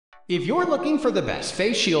If you're looking for the best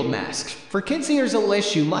face shield masks for kids, here's a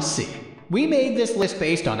list you must see. We made this list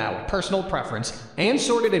based on our personal preference and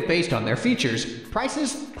sorted it based on their features,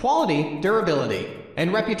 prices, quality, durability,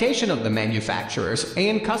 and reputation of the manufacturers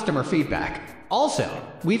and customer feedback. Also,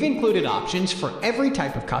 we've included options for every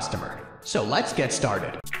type of customer. So let's get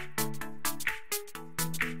started.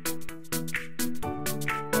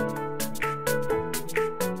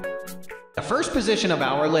 The first position of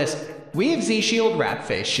our list, we have ZShield Wrap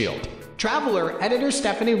Face Shield. Traveler editor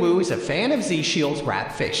Stephanie Wu is a fan of ZShield's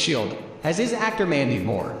Wrap Face Shield, as is actor Mandy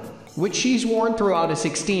Moore, which she's worn throughout a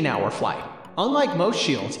 16-hour flight. Unlike most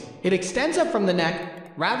shields, it extends up from the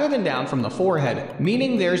neck rather than down from the forehead,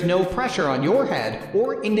 meaning there's no pressure on your head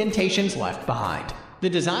or indentations left behind. The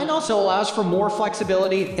design also allows for more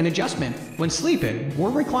flexibility and adjustment when sleeping or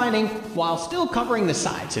reclining, while still covering the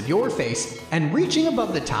sides of your face and reaching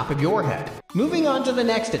above the top of your head. Moving on to the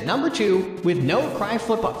next at number 2 with NoCry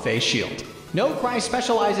Flip-Up Face Shield. NoCry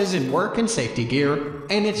specializes in work and safety gear,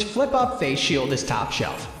 and its flip-up face shield is top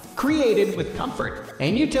shelf. Created with comfort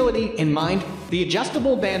and utility in mind, the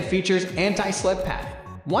adjustable band features anti-slip pad.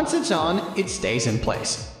 Once it's on, it stays in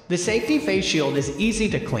place. The safety face shield is easy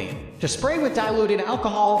to clean. Just spray with diluted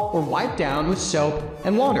alcohol or wipe down with soap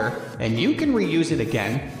and water, and you can reuse it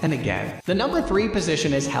again and again. The number 3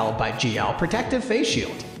 position is held by GL Protective Face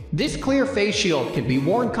Shield. This clear face shield can be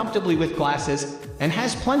worn comfortably with glasses and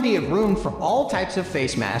has plenty of room for all types of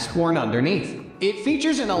face masks worn underneath. It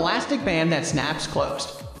features an elastic band that snaps closed,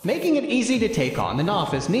 making it easy to take on and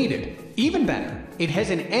off as needed. Even better, it has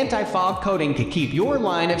an anti-fog coating to keep your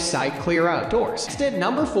line of sight clear outdoors. Next at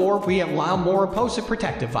number 4, we have Moriposa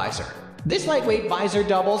Protective Visor. This lightweight visor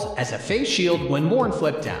doubles as a face shield when worn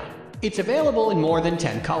flipped down. It's available in more than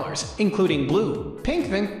 10 colors, including blue,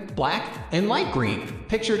 pink, black, and light green,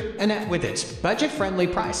 pictured and with its budget-friendly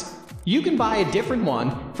price. You can buy a different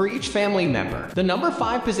one for each family member. The number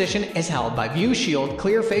 5 position is held by Vue Shield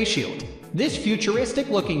Clear Face Shield. This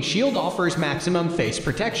futuristic-looking shield offers maximum face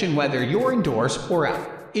protection whether you're indoors or out.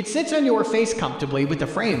 It sits on your face comfortably with a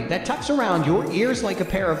frame that tucks around your ears like a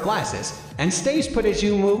pair of glasses and stays put as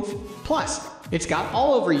you move. Plus, it's got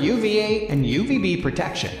all over UVA and UVB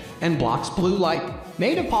protection and blocks blue light.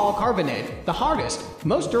 Made of polycarbonate, the hardest,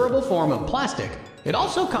 most durable form of plastic, it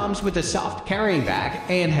also comes with a soft carrying bag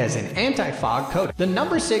and has an anti-fog coating. The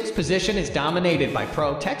number 6 position is dominated by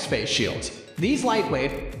Pro-Tex face shields. These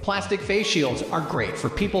lightweight, plastic face shields are great for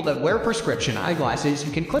people that wear prescription eyeglasses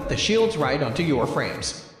who can clip the shields right onto your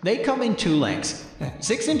frames. They come in 2 lengths,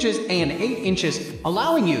 6 inches and 8 inches,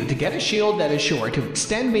 allowing you to get a shield that is sure to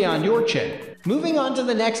extend beyond your chin. Moving on to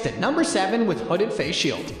the next at number 7 with Hooded Face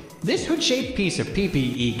Shield. This hood-shaped piece of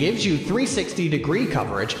PPE gives you 360-degree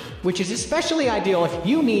coverage, which is especially ideal if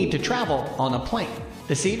you need to travel on a plane.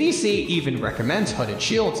 The CDC even recommends hooded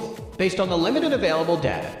shields, based on the limited available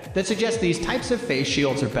data that suggests these types of face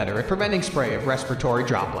shields are better at preventing spray of respiratory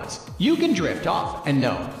droplets. You can drift off and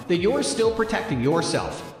know that you're still protecting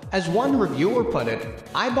yourself. As one reviewer put it,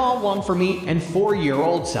 "I bought one for me and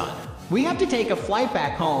 4-year-old son. We have to take a flight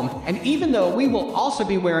back home, and even though we will also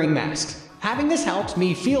be wearing masks, having this helps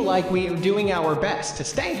me feel like we are doing our best to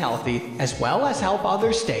stay healthy as well as help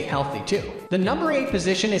others stay healthy too." The number 8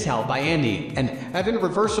 position is held by Andy, an Evan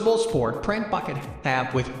reversible sport print bucket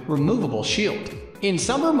hat with removable shield. In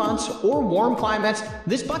summer months or warm climates,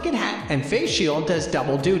 this bucket hat and face shield does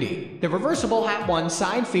double duty. The reversible hat one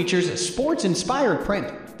side features a sports-inspired print.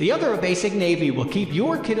 The other, a basic navy, will keep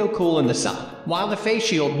your kiddo cool in the sun, while the face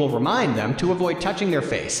shield will remind them to avoid touching their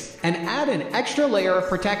face and add an extra layer of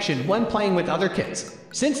protection when playing with other kids.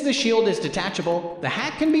 Since the shield is detachable, the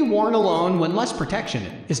hat can be worn alone when less protection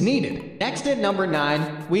is needed. Next at number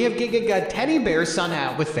 9, we have Giga Gud Teddy Bear Sun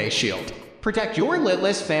Hat with Face Shield. Protect your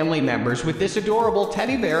lidless family members with this adorable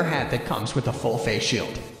teddy bear hat that comes with a full face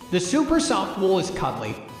shield. The super soft wool is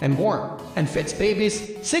cuddly and warm and fits babies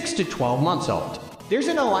 6 to 12 months old. There's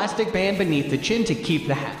an elastic band beneath the chin to keep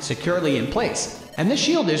the hat securely in place, and the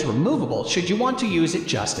shield is removable should you want to use it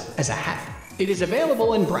just as a hat. It is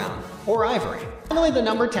available in brown or ivory. Finally, the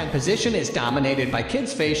number 10 position is dominated by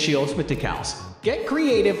kids' face shields with decals. Get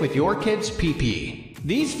creative with your kids' PPE.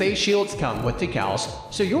 These face shields come with decals,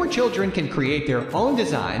 so your children can create their own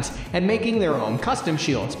designs, and making their own custom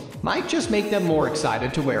shields might just make them more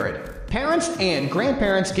excited to wear it. Parents and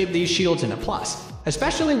grandparents give these shields a plus,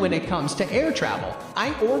 especially when it comes to air travel.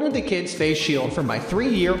 I ordered the kids' face shield for my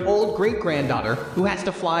 3-year-old great-granddaughter who has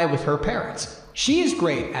to fly with her parents. She is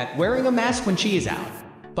great at wearing a mask when she is out,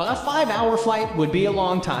 but a 5-hour flight would be a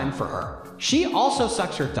long time for her. She also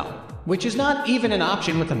sucks her thumb, which is not even an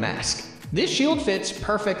option with a mask. This shield fits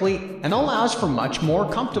perfectly and allows for much more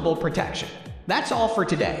comfortable protection. That's all for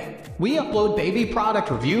today. We upload baby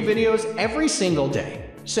product review videos every single day.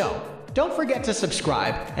 So, don't forget to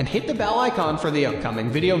subscribe and hit the bell icon for the upcoming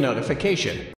video notification.